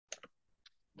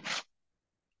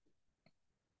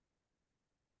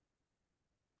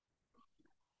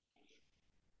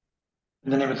In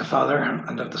the name of the Father,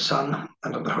 and of the Son,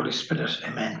 and of the Holy Spirit.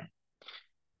 Amen.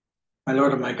 My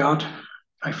Lord and my God,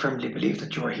 I firmly believe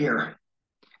that you are here,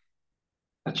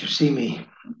 that you see me,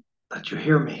 that you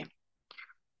hear me.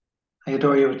 I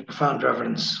adore you with profound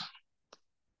reverence.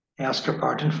 I ask your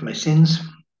pardon for my sins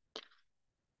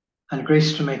and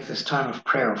grace to make this time of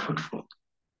prayer fruitful.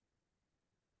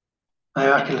 My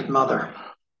Immaculate Mother,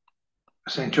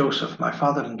 Saint Joseph, my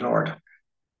Father and Lord,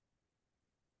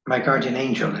 my guardian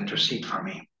angel, intercede for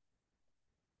me.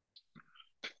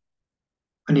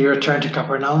 When he returned to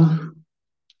Capernaum,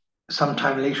 some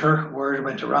time later, word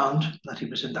went around that he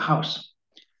was in the house.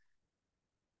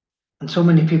 And so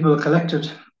many people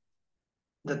collected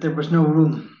that there was no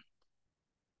room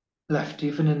left,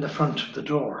 even in the front of the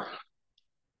door.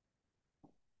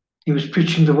 He was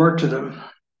preaching the word to them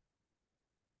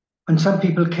when some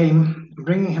people came,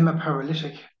 bringing him a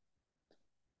paralytic,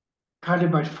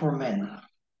 carried by four men.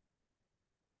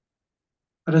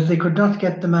 But as they could not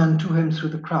get the man to him through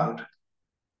the crowd,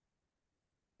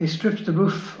 they stripped the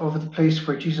roof over the place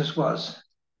where Jesus was,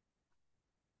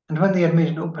 and when they had made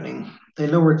an opening, they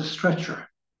lowered the stretcher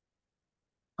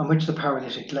on which the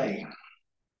paralytic lay.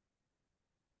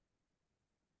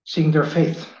 Seeing their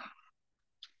faith,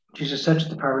 Jesus said to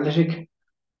the paralytic,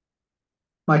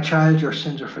 "My child, your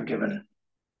sins are forgiven."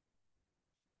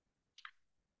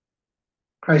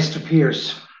 Christ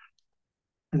appears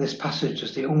in this passage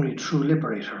as the only true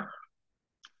liberator.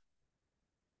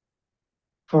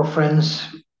 Four friends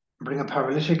bring a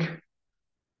paralytic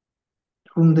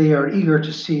whom they are eager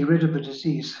to see rid of a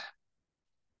disease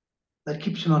that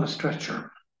keeps him on a stretcher.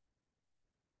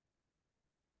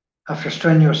 After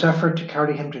strenuous effort to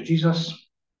carry him to Jesus,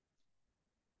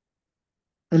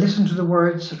 they listen to the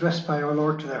words addressed by our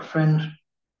Lord to their friend,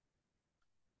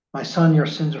 "My son, your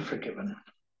sins are forgiven."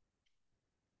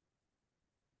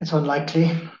 It's unlikely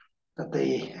that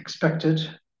they expected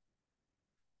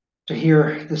to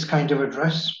hear this kind of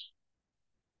address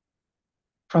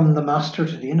from the Master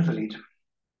to the invalid.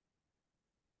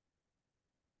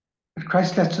 But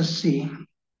Christ lets us see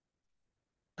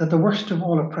that the worst of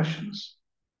all oppressions,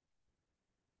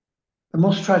 the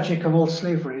most tragic of all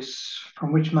slaveries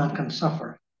from which man can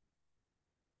suffer,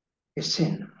 is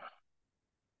sin.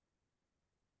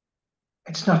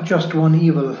 It's not just one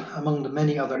evil among the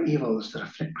many other evils that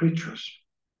afflict creatures,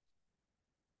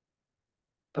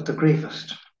 but the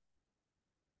gravest.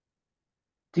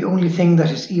 The only thing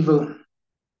that is evil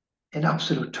in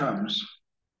absolute terms.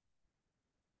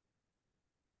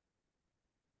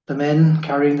 The men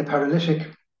carrying the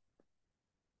paralytic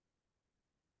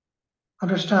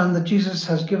understand that Jesus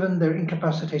has given their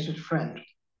incapacitated friend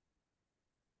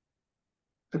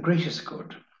the greatest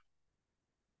good,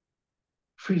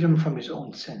 freedom from his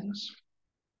own sins.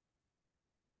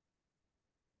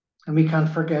 And we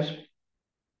can't forget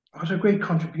what a great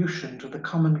contribution to the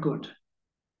common good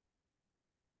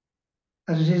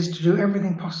that it is to do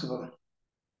everything possible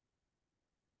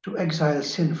to exile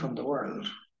sin from the world.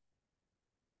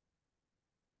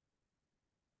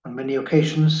 On many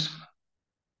occasions,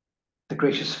 the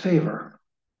greatest favor,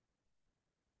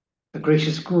 the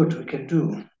greatest good we can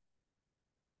do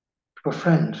to a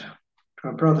friend, to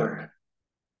a brother,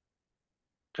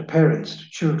 to parents, to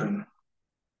children,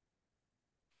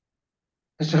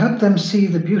 is to help them see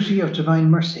the beauty of divine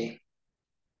mercy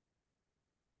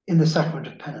in the sacrament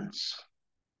of penance.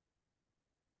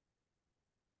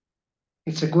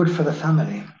 It's a good for the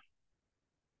family,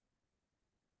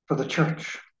 for the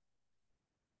church,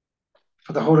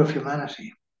 for the whole of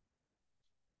humanity.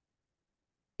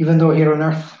 Even though here on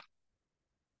earth,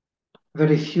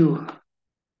 very few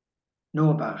know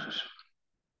about it.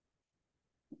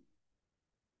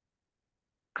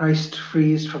 Christ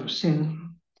frees from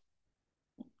sin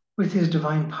with his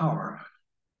divine power.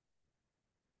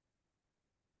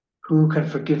 Who can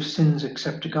forgive sins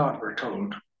except God, we're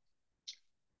told.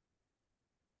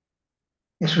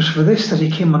 It was for this that he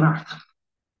came on earth.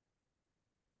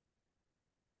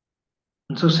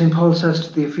 And so St. Paul says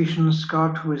to the Ephesians,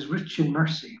 God, who is rich in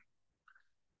mercy,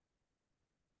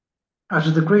 out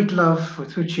of the great love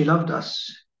with which he loved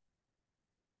us,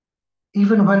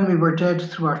 even when we were dead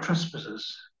through our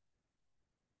trespasses,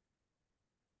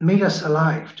 made us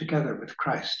alive together with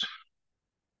Christ.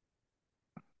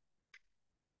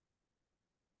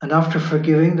 And after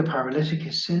forgiving the paralytic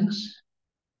his sins,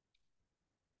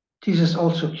 Jesus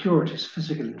also cured his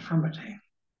physical infirmity.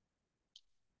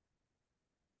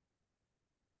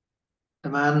 The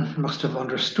man must have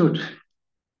understood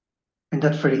in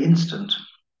that very instant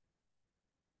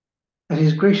that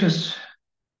his greatest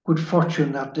good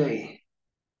fortune that day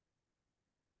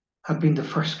had been the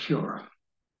first cure.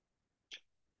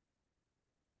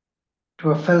 to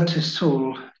have felt his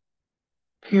soul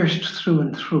pierced through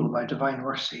and through by divine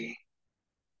mercy,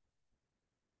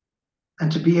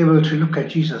 and to be able to look at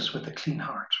Jesus with a clean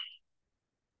heart.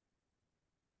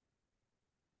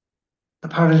 The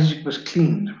paralytic was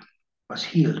cleaned, was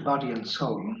healed, body and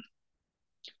soul.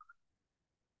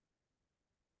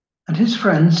 And his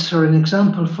friends are an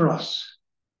example for us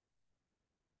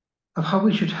of how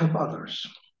we should help others,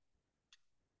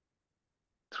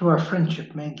 through our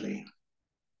friendship mainly,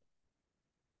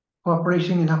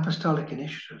 cooperating in apostolic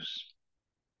initiatives,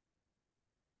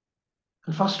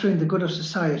 and fostering the good of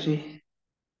society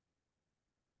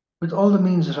with all the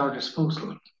means at our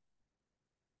disposal,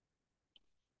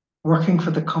 working for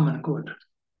the common good,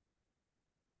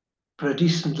 for a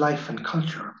decent life and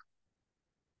culture,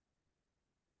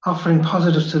 offering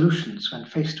positive solutions when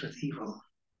faced with evil.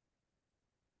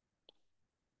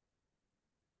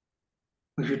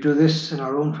 We should do this in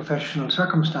our own professional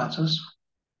circumstances,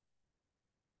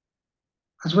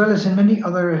 as well as in many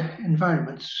other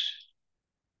environments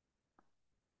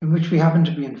in which we happen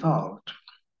to be involved.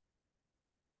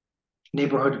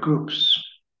 Neighbourhood groups,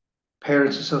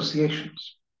 parents'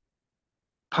 associations,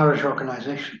 parish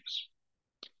organisations.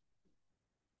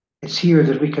 It's here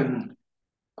that we can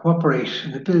cooperate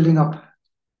in the building up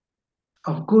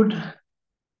of good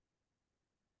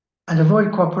and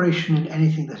avoid cooperation in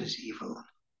anything that is evil.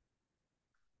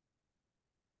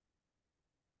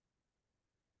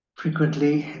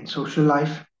 Frequently in social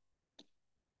life,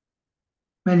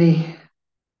 many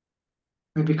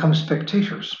may become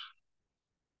spectators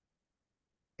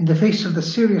in the face of the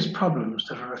serious problems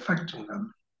that are affecting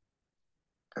them,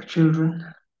 their children,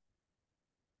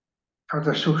 or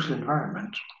their social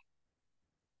environment.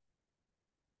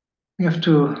 We have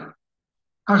to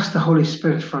ask the Holy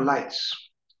Spirit for lights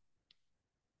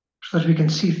so that we can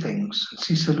see things and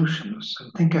see solutions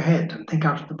and think ahead and think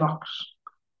out of the box.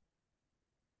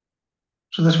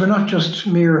 So that we're not just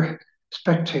mere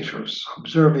spectators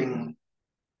observing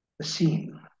the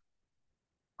scene.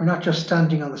 We're not just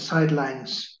standing on the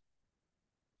sidelines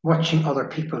watching other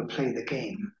people play the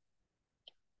game.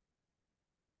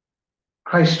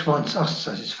 Christ wants us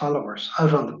as his followers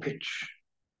out on the pitch,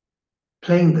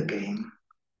 playing the game,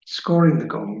 scoring the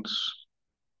goals.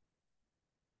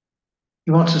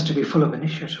 He wants us to be full of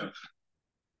initiative.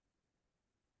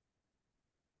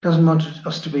 He doesn't want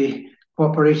us to be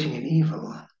cooperating in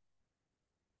evil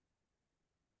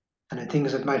and in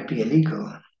things that might be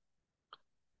illegal.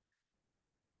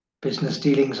 Business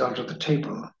dealings under the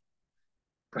table,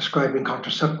 prescribing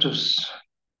contraceptives,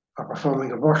 or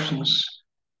performing abortions,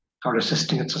 or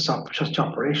assisting at such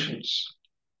operations,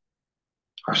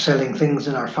 or selling things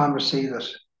in our pharmacy that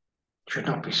should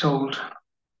not be sold,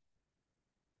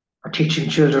 or teaching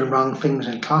children wrong things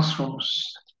in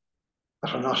classrooms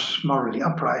that are not morally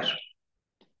upright.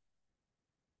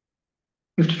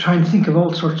 We have to try and think of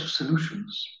all sorts of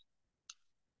solutions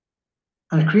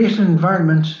and create an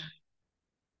environment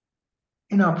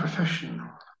in our profession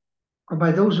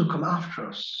whereby those who come after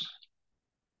us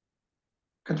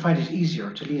can find it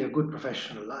easier to lead a good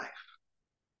professional life.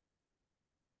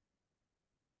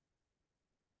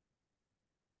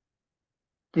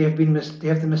 They have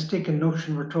the mistaken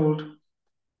notion, we're told,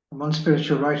 from one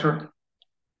spiritual writer,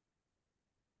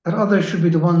 that others should be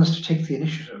the ones to take the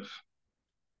initiative,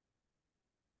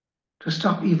 to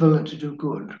stop evil and to do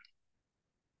good.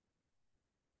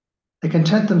 They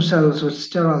content themselves with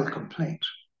sterile complaint.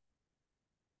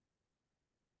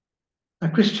 A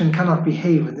Christian cannot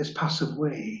behave in this passive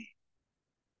way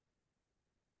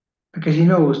because he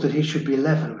knows that he should be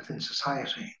leaven within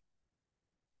society.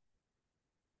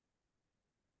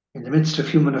 In the midst of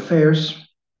human affairs,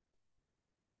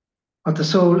 what the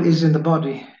soul is in the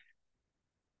body,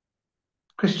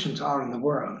 Christians are in the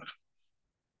world.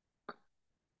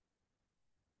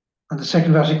 And the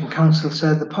Second Vatican Council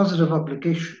said the positive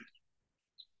obligation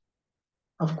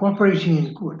of cooperating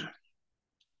in good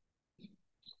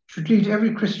should lead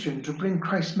every Christian to bring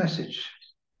Christ's message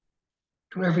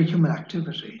to every human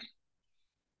activity,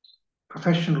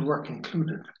 professional work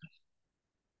included,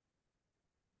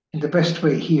 in the best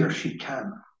way he or she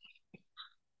can.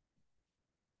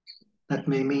 That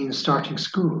may mean starting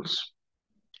schools.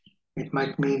 It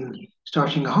might mean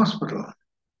starting a hospital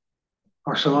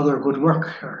or some other good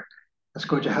work that's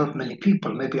going to help many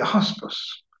people, maybe a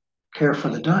hospice, care for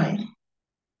the dying.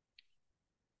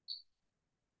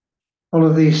 All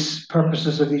of these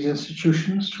purposes of these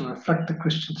institutions to reflect the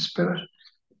Christian spirit,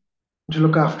 to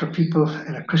look after people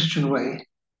in a Christian way,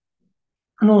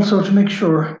 and also to make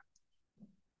sure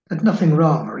that nothing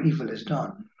wrong or evil is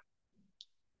done.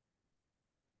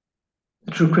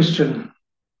 The true Christian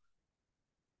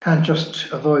can't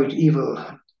just avoid evil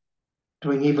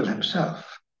doing evil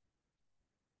himself,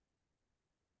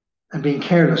 and being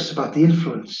careless about the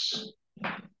influence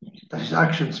that his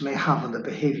actions may have on the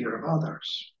behavior of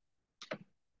others. A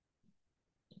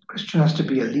Christian has to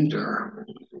be a leader,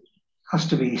 has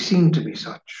to be seen to be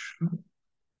such.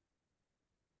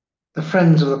 The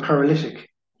friends of the paralytic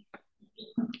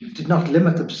did not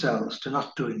limit themselves to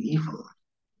not doing evil.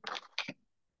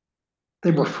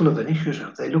 They were full of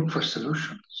initiative. They looked for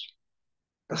solutions.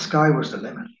 The sky was the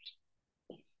limit.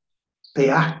 They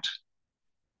act.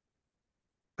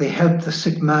 They helped the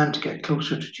sick man to get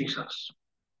closer to Jesus.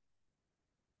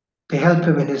 They help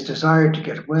him in his desire to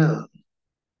get well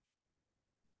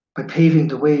by paving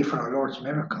the way for our Lord's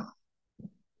miracle.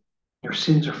 Your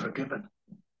sins are forgiven.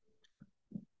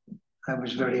 I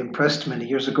was very impressed many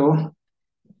years ago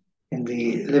in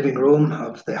the living room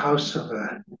of the house of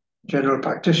a general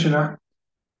practitioner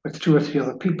with 2 or 3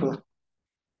 other people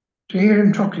to hear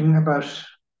him talking about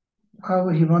how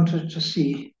he wanted to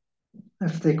see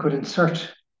if they could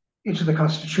insert into the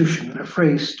Constitution a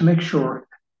phrase to make sure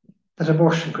that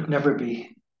abortion could never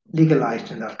be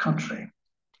legalized in that country.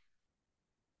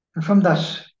 And from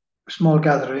that small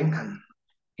gathering, and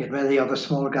he had many other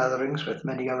small gatherings with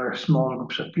many other small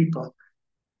groups of people,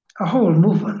 a whole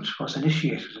movement was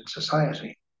initiated in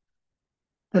society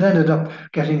that ended up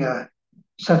getting a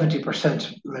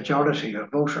 70% majority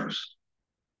of voters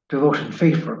to vote in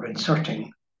favor of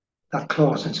inserting that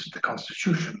clause into the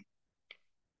Constitution.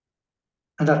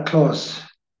 And that clause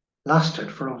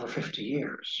lasted for over 50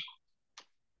 years.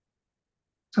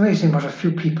 It's amazing what a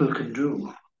few people can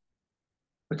do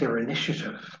with their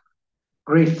initiative.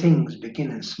 Great things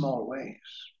begin in small ways.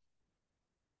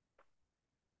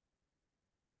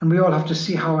 And we all have to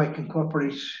see how I can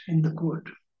cooperate in the good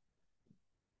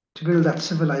to build that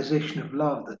civilization of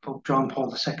love that Pope John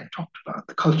Paul II talked about,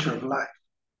 the culture of life.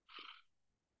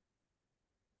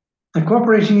 And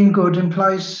cooperating in good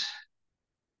implies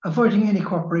avoiding any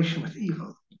cooperation with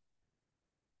evil,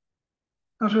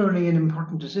 not only in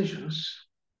important decisions,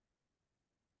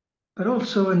 but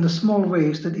also in the small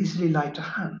ways that easily lie to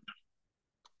hand.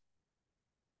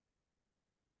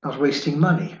 Not wasting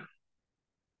money,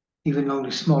 even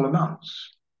only small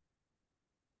amounts,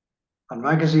 on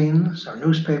magazines, or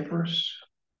newspapers,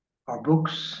 or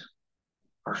books,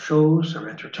 or shows, or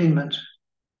entertainment,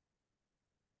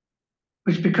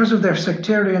 which because of their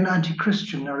sectarian,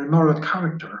 anti-Christian, or immoral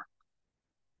character,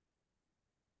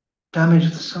 damage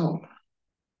the soul.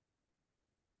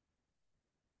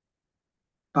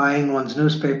 Buying one's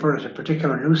newspaper at a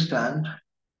particular newsstand,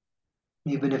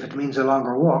 even if it means a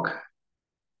longer walk,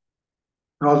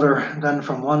 rather than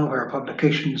from one where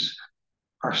publications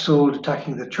are sold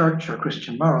attacking the church or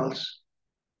Christian morals,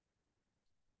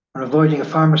 or avoiding a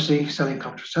pharmacy selling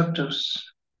contraceptives,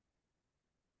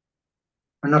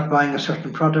 or not buying a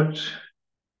certain product,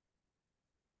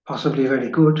 possibly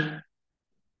very good,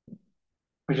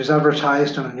 which is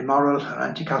advertised on an immoral and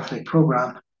anti-Catholic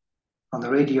program on the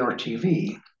radio or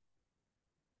TV.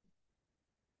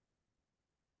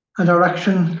 And our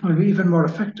action will be even more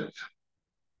effective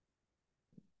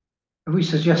if we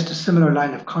suggest a similar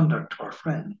line of conduct to our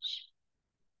friends.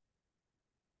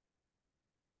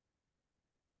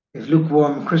 If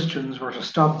lukewarm Christians were to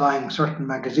stop buying certain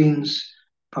magazines,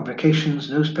 publications,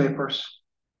 newspapers,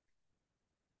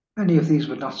 many of these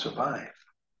would not survive.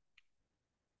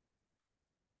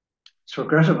 It's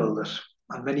regrettable that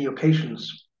on many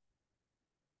occasions,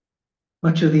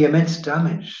 much of the immense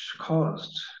damage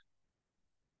caused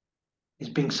is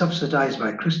being subsidized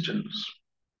by Christians,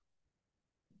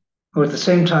 who at the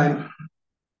same time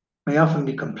may often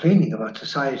be complaining about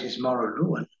society's moral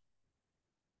ruin.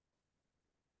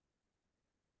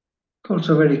 It's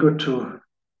also very good to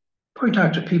point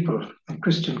out to people in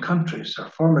Christian countries or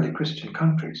formerly Christian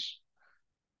countries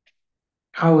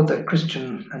how the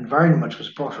Christian environment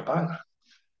was brought about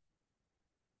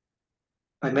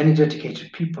by many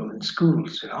dedicated people in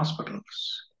schools, in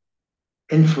hospitals,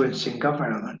 influencing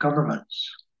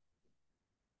governments,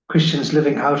 Christians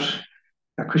living out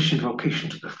their Christian vocation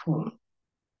to the full.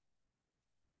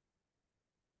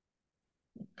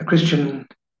 The Christian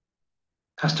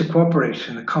has to cooperate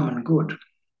in the common good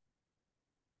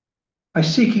by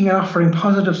seeking and offering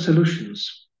positive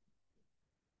solutions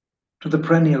to the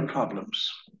perennial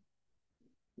problems.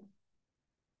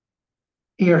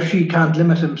 He or she can't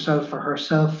limit himself or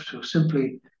herself to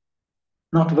simply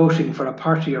not voting for a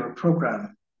party or a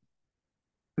program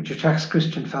which attacks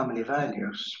Christian family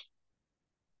values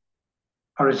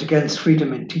or is against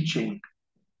freedom in teaching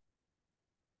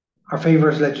or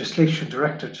favors legislation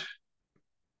directed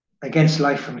against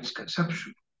life from its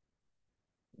conception.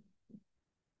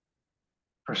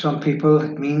 For some people,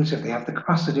 it means if they have the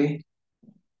capacity,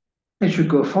 They should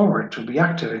go forward to be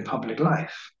active in public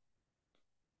life,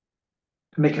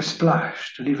 to make a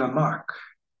splash, to leave a mark,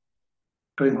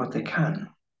 doing what they can.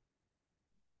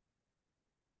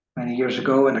 Many years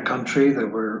ago in a country, they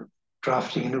were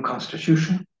drafting a new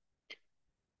constitution,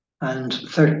 and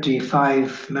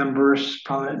 35 members,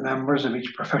 prominent members of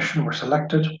each profession were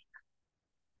selected.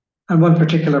 And one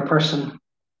particular person,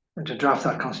 to draft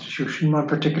that constitution, one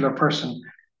particular person,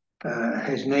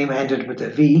 his name ended with a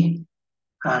V,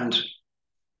 and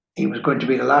he was going to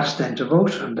be the last then to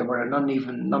vote, and there were an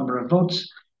uneven number of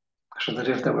votes, so that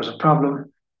if there was a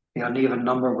problem, the uneven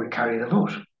number would carry the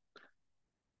vote.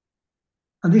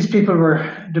 And these people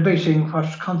were debating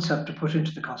what concept to put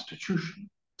into the Constitution.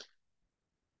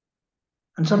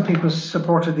 And some people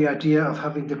supported the idea of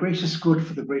having the greatest good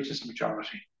for the greatest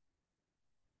majority,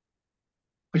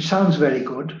 which sounds very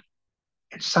good.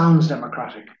 It sounds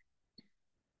democratic.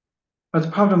 But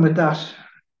the problem with that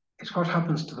is what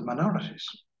happens to the minorities.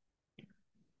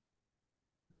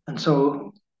 And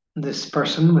so this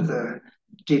person with a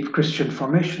deep Christian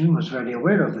formation was very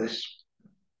aware of this,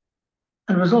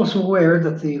 and was also aware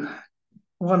that the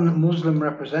one Muslim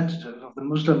representative of the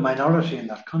Muslim minority in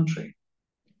that country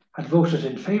had voted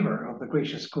in favor of the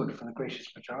greatest good for the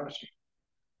greatest majority.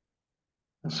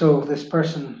 And so this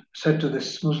person said to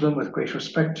this Muslim, with great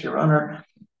respect, Your Honor,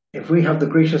 if we have the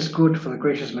greatest good for the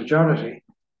greatest majority,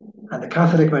 and the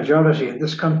Catholic majority in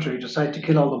this country decide to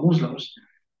kill all the Muslims,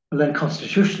 well then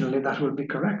constitutionally that would be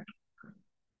correct.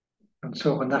 And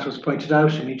so when that was pointed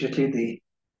out, immediately the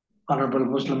Honourable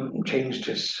Muslim changed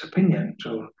his opinion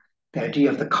to the idea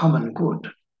of the common good.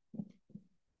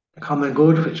 The common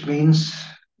good, which means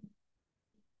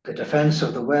the defense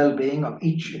of the well-being of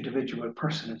each individual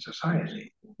person in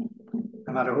society,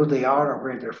 no matter who they are or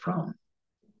where they're from.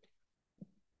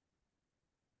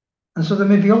 And so there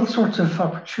may be all sorts of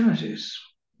opportunities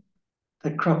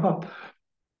that crop up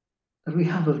that we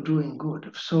have of doing good,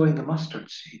 of sowing the mustard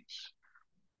seeds,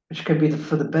 which can be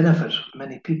for the benefit of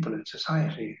many people in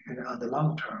society on the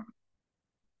long term.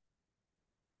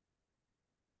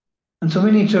 And so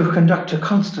we need to conduct a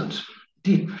constant,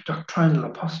 deep doctrinal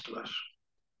apostolate,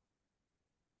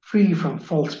 free from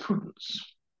false prudence,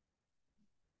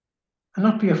 and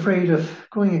not be afraid of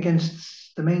going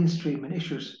against the mainstream in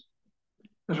issues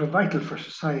that are vital for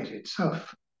society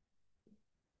itself,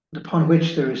 and upon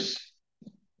which there is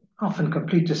often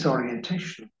complete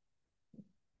disorientation,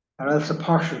 or else a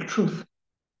partial truth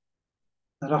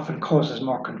that often causes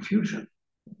more confusion.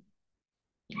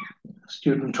 A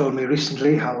student told me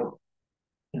recently how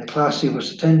in the class he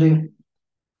was attending,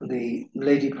 the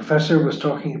lady professor was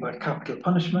talking about capital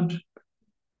punishment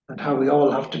and how we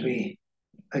all have to be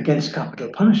against capital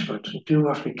punishment and do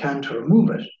what we can to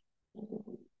remove it.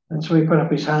 And so he put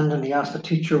up his hand and he asked the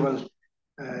teacher, well,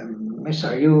 Miss,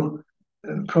 are you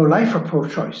pro-life or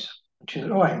pro-choice? And she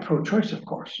said, oh, I'm pro-choice, of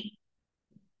course.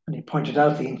 And he pointed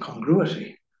out the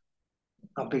incongruity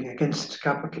of being against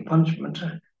capital punishment,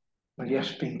 but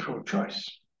yet being pro-choice.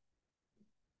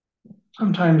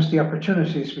 Sometimes the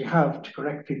opportunities we have to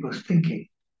correct people's thinking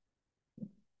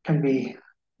can be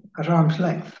at arm's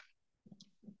length.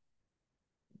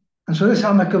 And so this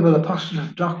amicable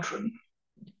apostolate doctrine,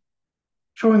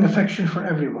 showing affection for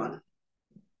everyone,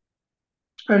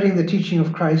 spreading the teaching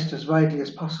of Christ as widely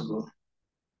as possible,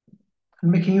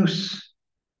 and making use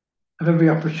of every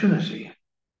opportunity,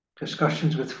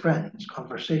 discussions with friends,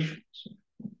 conversations,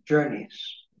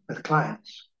 journeys with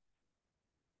clients.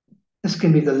 This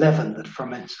can be the leaven that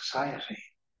ferments society.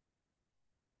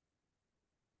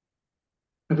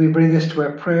 If we bring this to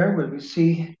our prayer, will we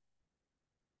see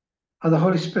how the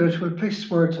Holy Spirit will place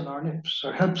words on our lips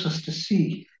or helps us to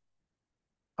see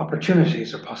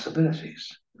opportunities or possibilities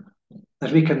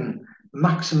that we can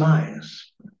maximize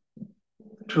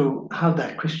to have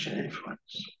that Christian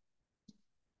influence.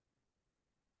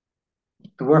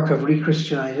 The work of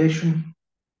re-Christianization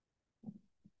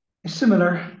is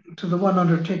similar to the one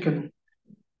undertaken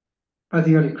by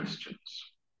the early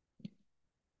Christians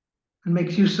and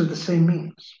makes use of the same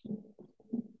means.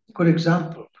 Good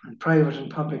example in private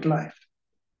and public life: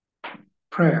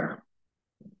 prayer,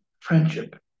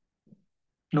 friendship,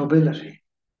 nobility,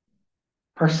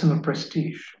 personal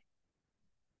prestige,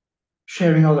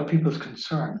 sharing other people's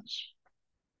concerns,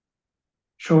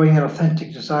 showing an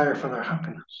authentic desire for their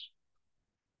happiness,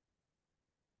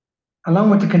 along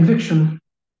with the conviction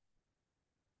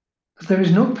that there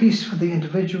is no peace for the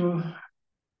individual,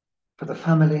 for the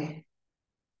family,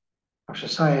 or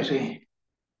society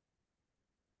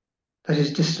that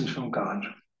is distant from God.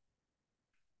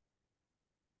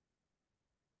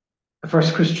 The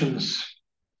first Christians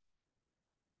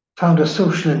found a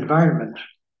social environment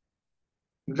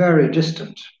very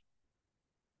distant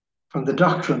from the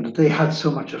doctrine that they had so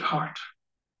much at heart.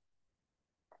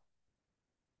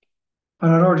 But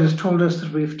our Lord has told us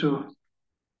that we have to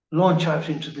launch out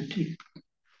into the deep,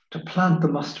 to plant the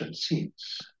mustard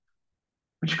seeds,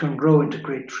 which can grow into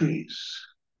great trees,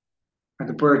 where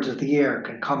the birds of the air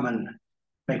can come and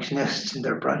make nests in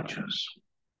their branches.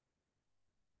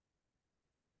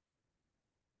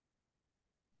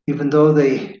 Even though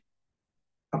they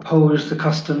oppose the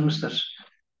customs that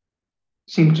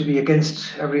seem to be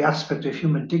against every aspect of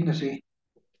human dignity,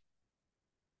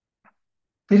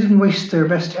 they didn't waste their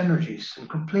best energies in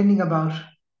complaining about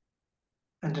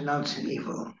and denouncing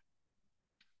evil.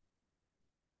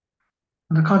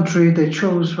 On the contrary, they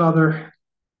chose rather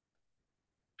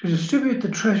to distribute the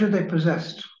treasure they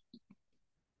possessed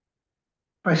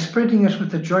by spreading it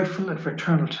with a joyful and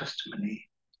fraternal testimony,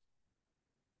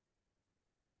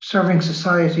 serving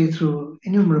society through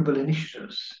innumerable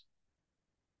initiatives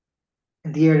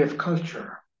in the area of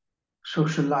culture,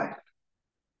 social life,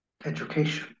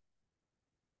 education.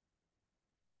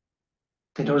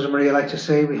 St. Josemaria liked to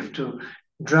say we have to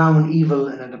drown evil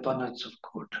in an abundance of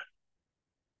good.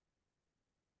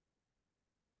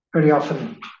 Very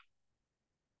often,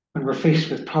 when we're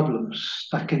faced with problems,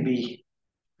 that can be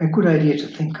a good idea to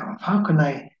think of. How can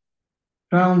I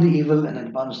drown the evil in an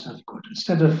abundance of good?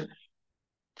 Instead of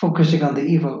focusing on the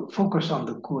evil, focus on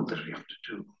the good that we have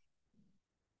to do.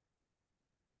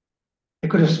 They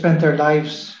could have spent their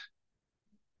lives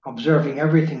observing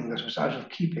everything that was out of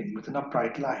keeping with an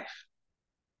upright life.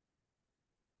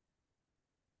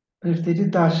 But if they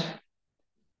did that,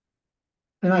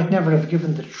 they might never have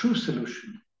given the true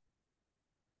solution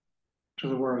to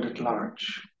the world at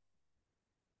large.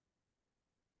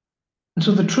 And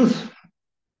so the truth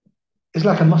is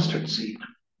like a mustard seed,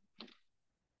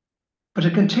 but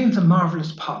it contains a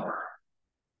marvelous power.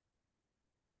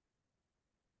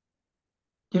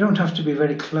 You don't have to be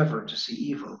very clever to see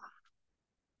evil,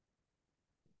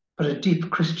 but a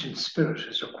deep Christian spirit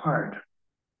is required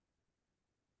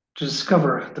to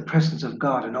discover the presence of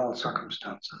God in all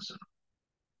circumstances.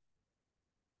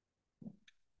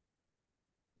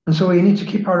 And so we need to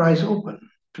keep our eyes open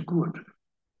to good,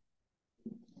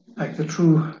 like the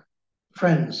true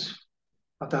friends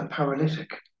of that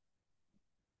paralytic.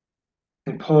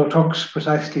 And Paul talks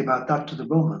precisely about that to the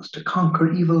Romans, to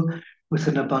conquer evil with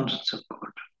an abundance of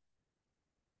good.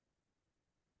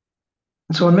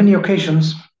 And so on many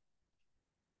occasions,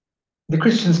 the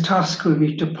Christian's task will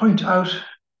be to point out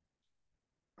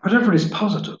whatever is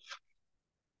positive,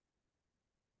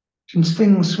 since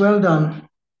things well done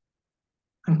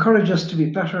encourage us to be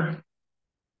better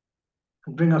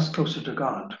and bring us closer to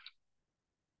God.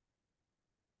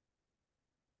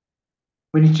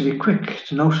 We need to be quick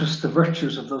to notice the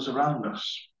virtues of those around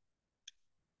us,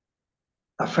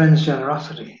 a friend's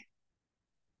generosity,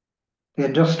 the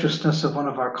industriousness of one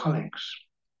of our colleagues,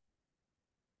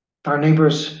 our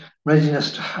neighbour's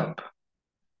readiness to help,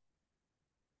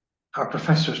 our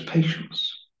professor's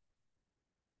patience.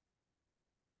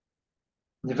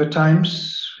 And if at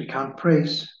times we can't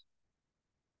praise,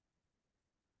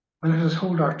 well, let us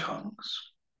hold our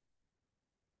tongues.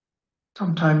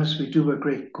 Sometimes we do a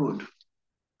great good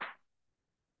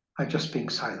by just being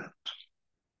silent.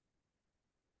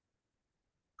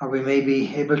 Or we may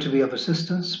be able to be of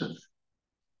assistance with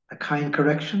a kind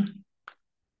correction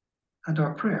and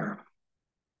our prayer.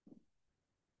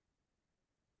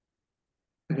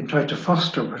 We can try to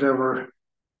foster whatever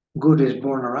good is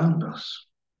born around us,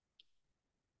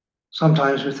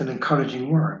 sometimes with an encouraging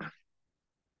word.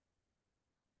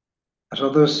 At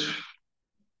others,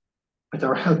 with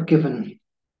our help given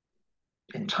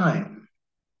in time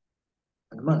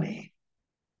and money.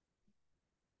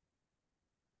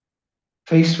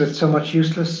 Faced with so much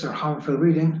useless or harmful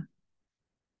reading,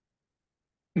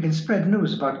 we can spread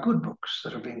news about good books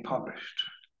that are being published,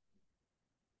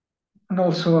 and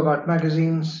also about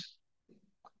magazines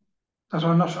that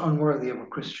are not unworthy of a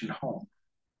Christian home.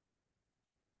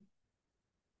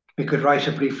 We could write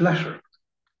a brief letter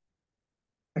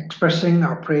expressing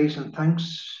our praise and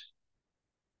thanks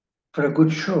for a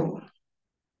good show,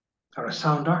 or a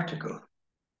sound article,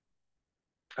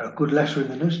 or a good letter in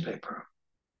the newspaper.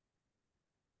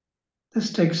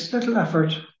 This takes little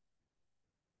effort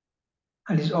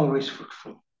and is always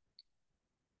fruitful.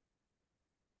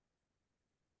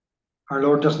 Our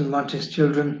Lord doesn't want his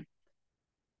children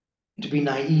to be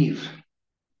naive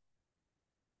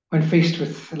when faced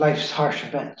with life's harsh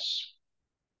events,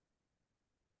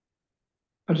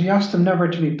 but he asks them never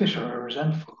to be bitter or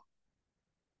resentful.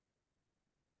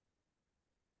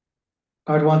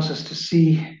 God wants us to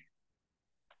see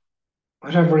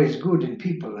whatever is good in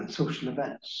people and social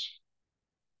events.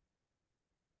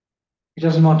 He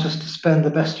doesn't want us to spend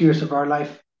the best years of our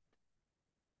life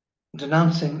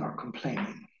denouncing or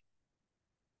complaining,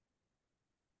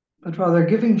 but rather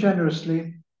giving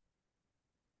generously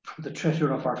from the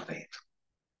treasure of our faith.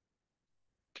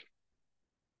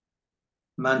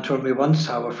 A man told me once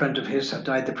how a friend of his had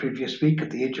died the previous week at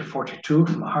the age of 42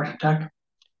 from a heart attack,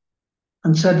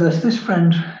 and said that this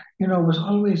friend, was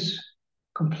always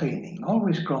complaining,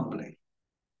 always grumbling.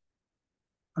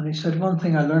 And he said, one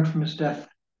thing I learned from his death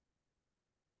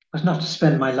was not to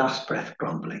spend my last breath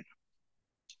grumbling.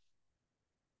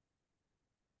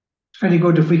 It's very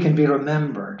good if we can be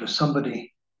remembered as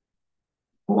somebody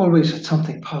who always had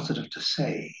something positive to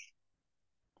say,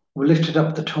 who lifted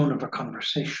up the tone of a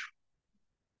conversation,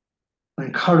 who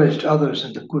encouraged others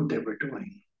in the good they were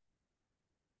doing.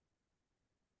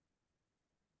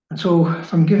 And so,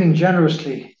 from giving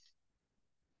generously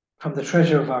from the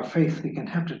treasure of our faith, we can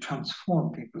help to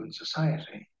transform people in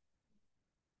society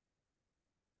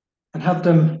and help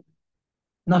them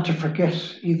not to forget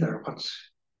either what's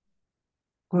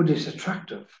good is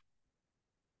attractive,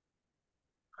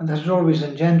 and that it always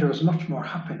engenders much more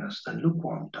happiness than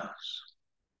lukewarm does.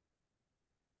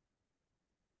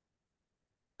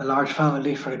 A large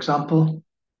family, for example,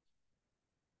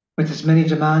 with its many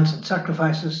demands and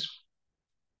sacrifices,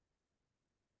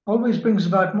 always brings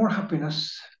about more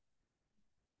happiness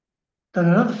than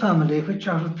another family which,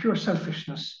 out of pure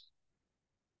selfishness,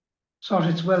 sought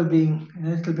its well-being in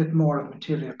a little bit more of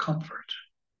material comfort.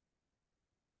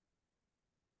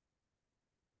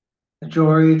 The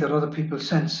joy that other people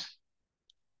sense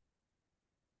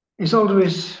is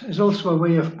also a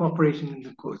way of cooperating in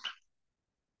the good.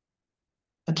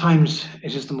 At times,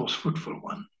 it is the most fruitful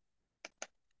one.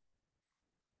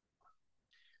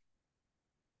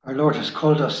 Our Lord has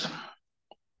called us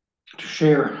to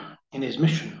share in his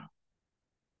mission,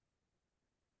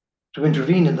 to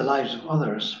intervene in the lives of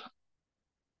others,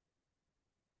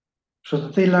 so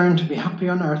that they learn to be happy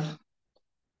on earth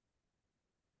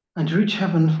and to reach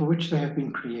heaven for which they have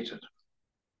been created.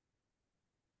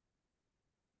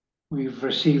 We've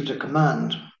received a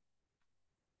command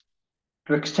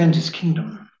to extend his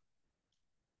kingdom,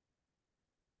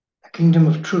 a kingdom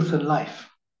of truth and life,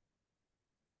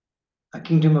 a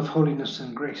kingdom of holiness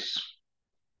and grace,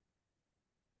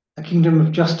 a kingdom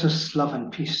of justice, love, and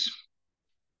peace,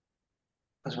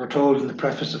 as we're told in the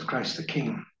preface of Christ the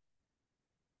King.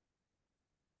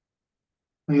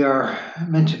 We are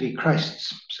meant to be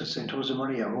Christ's, says St.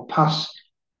 Josemaria, who pass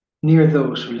near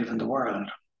those who live in the world.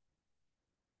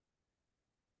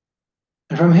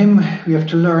 And from him, we have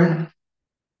to learn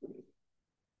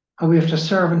how we have to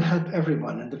serve and help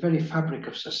everyone in the very fabric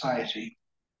of society.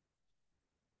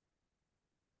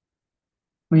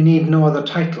 We need no other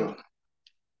title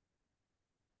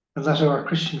than that of our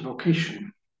Christian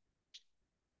vocation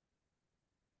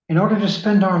in order to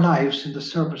spend our lives in the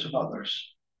service of others.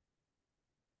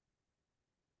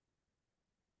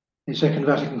 The Second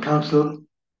Vatican Council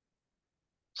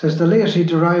says the laity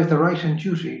derive the right and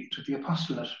duty to the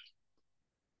apostolate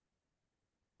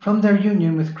from their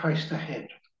union with Christ the head,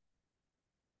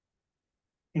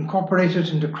 incorporated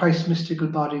into Christ's mystical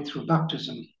body through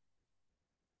baptism,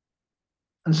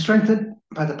 and strengthened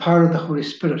by the power of the Holy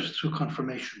Spirit through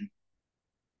confirmation.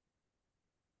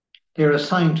 They are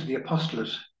assigned to the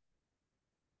apostolate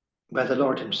by the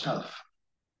Lord himself.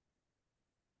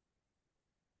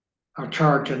 Our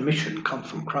charge and mission come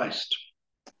from Christ.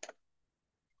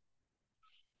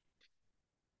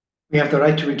 We have the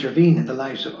right to intervene in the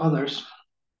lives of others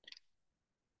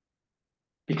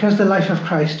because the life of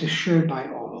Christ is shared by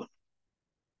all.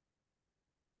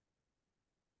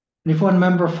 And if one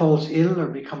member falls ill or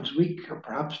becomes weak or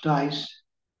perhaps dies,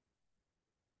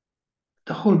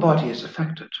 the whole body is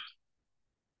affected.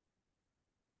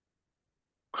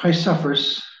 Christ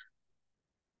suffers,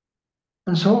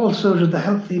 and so also do the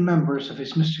healthy members of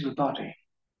his mystical body,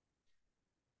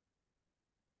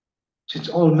 since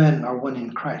all men are one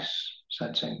in Christ,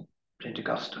 said St.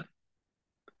 Augustine.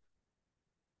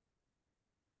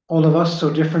 All of us,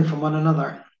 so different from one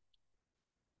another,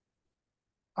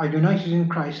 are united in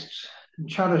Christ, and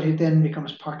charity then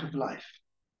becomes part of life.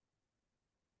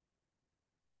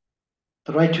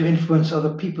 The right to influence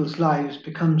other people's lives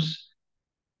becomes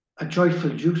a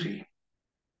joyful duty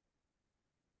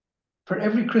for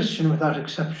every Christian without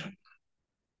exception,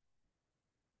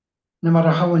 no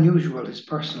matter how unusual his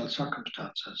personal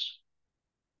circumstances.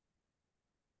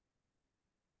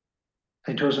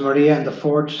 St. Josemaria in the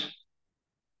Fort,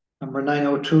 number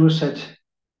 902, said,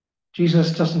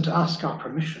 Jesus doesn't ask our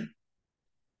permission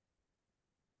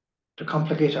to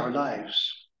complicate our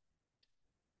lives.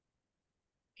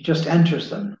 He just enters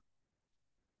them,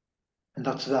 and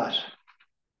that's that.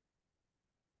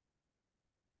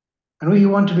 And we who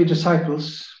want to be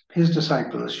disciples, his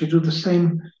disciples, should do the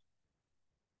same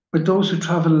with those who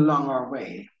travel along our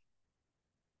way.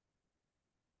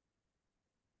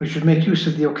 We should make use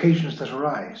of the occasions that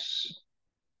arise,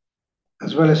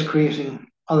 as well as creating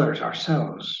others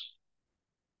ourselves,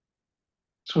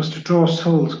 so as to draw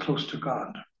souls close to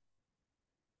God.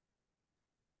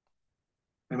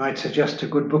 We might suggest a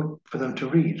good book for them to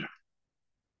read,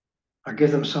 or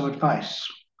give them some advice,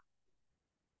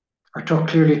 or talk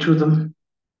clearly to them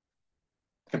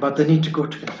about the need to go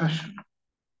to confession,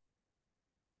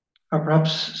 or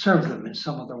perhaps serve them in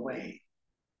some other way.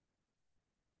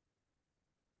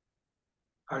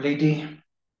 Our Lady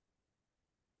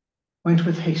went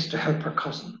with haste to help her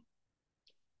cousin.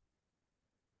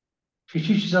 She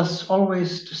teaches us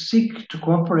always to seek to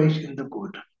cooperate in the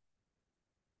good,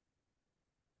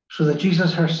 so that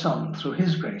Jesus, her Son, through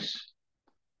his grace,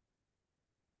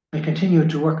 may continue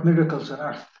to work miracles on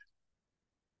earth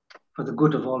for the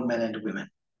good of all men and women.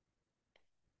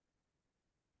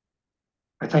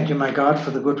 I thank you, my God,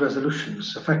 for the good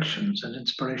resolutions, affections, and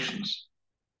inspirations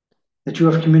that you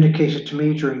have communicated to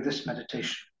me during this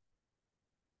meditation.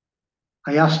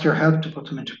 I ask your help to put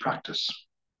them into practice.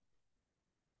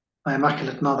 My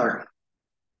Immaculate Mother,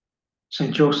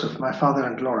 Saint Joseph, my Father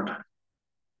and Lord,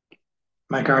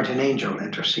 my guardian angel,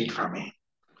 intercede for me.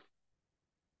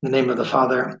 In the name of the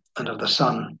Father, and of the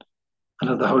Son, and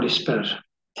of the Holy Spirit.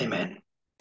 Amen.